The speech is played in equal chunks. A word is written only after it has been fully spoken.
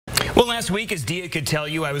Well, last week, as Dia could tell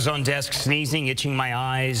you, I was on desk sneezing, itching my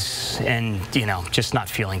eyes, and, just not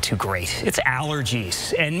feeling too great. It's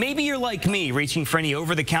allergies. And maybe you're like me, reaching for any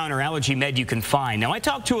over-the-counter allergy med you can find. Now, I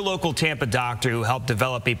talked to a local Tampa doctor who helped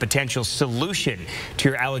develop a potential solution to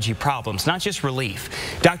your allergy problems, not just relief.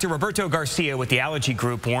 Dr. Roberto Garcia with the Allergy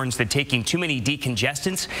Group warns that taking too many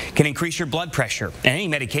decongestants can increase your blood pressure. And any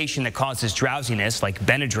medication that causes drowsiness, like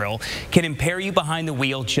Benadryl, can impair you behind the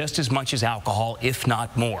wheel just as much as alcohol, if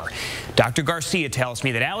not more. Dr. Garcia tells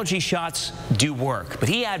me that allergy shots do work, but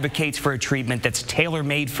he advocates for a treatment that's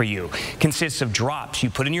tailor-made for you. Consists of drops you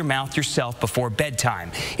put in your mouth yourself before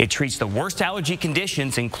bedtime. It treats the worst allergy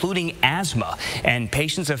conditions, including asthma, and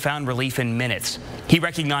patients have found relief in minutes. He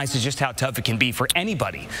recognizes just how tough it can be for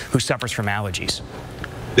anybody who suffers from allergies.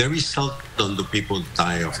 Very seldom do people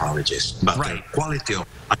die of allergies, but their quality of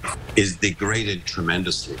life is degraded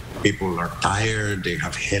tremendously. People are tired, they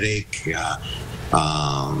have headache,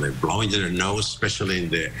 they're blowing their nose, especially in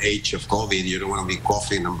the age of COVID. You don't want to be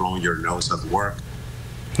coughing and blowing your nose at work.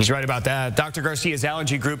 He's right about that. Dr. Garcia's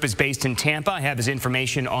Allergy Group is based in Tampa. I have his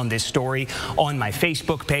information on this story on my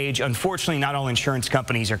Facebook page. Unfortunately, not all insurance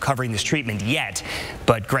companies are covering this treatment yet.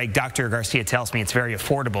 But, Greg, Dr. Garcia tells me it's very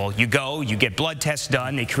affordable. You go, you get blood tests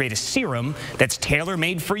done. They create a serum that's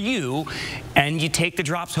tailor-made for you, and you take the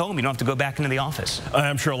drops home. You don't have to go back into the office.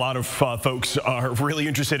 I'm sure a lot of folks are really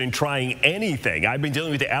interested in trying anything. I've been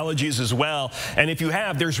dealing with the allergies as well. And if you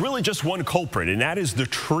have, there's really just one culprit, and that is the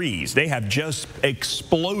trees. They have just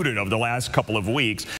exploded over the last couple of weeks.